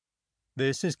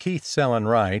This is Keith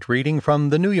Sellen-Wright reading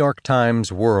from the New York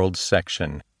Times World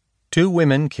section. 2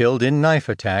 Women Killed in Knife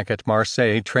Attack at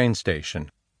Marseille Train Station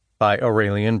by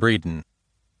Aurelien Breeden.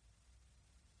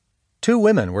 2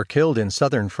 women were killed in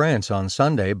southern France on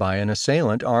Sunday by an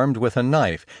assailant armed with a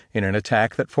knife in an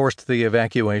attack that forced the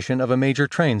evacuation of a major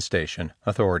train station,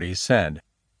 authorities said.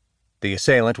 The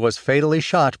assailant was fatally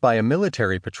shot by a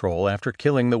military patrol after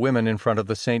killing the women in front of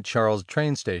the St. Charles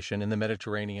train station in the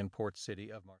Mediterranean port city of Marseille.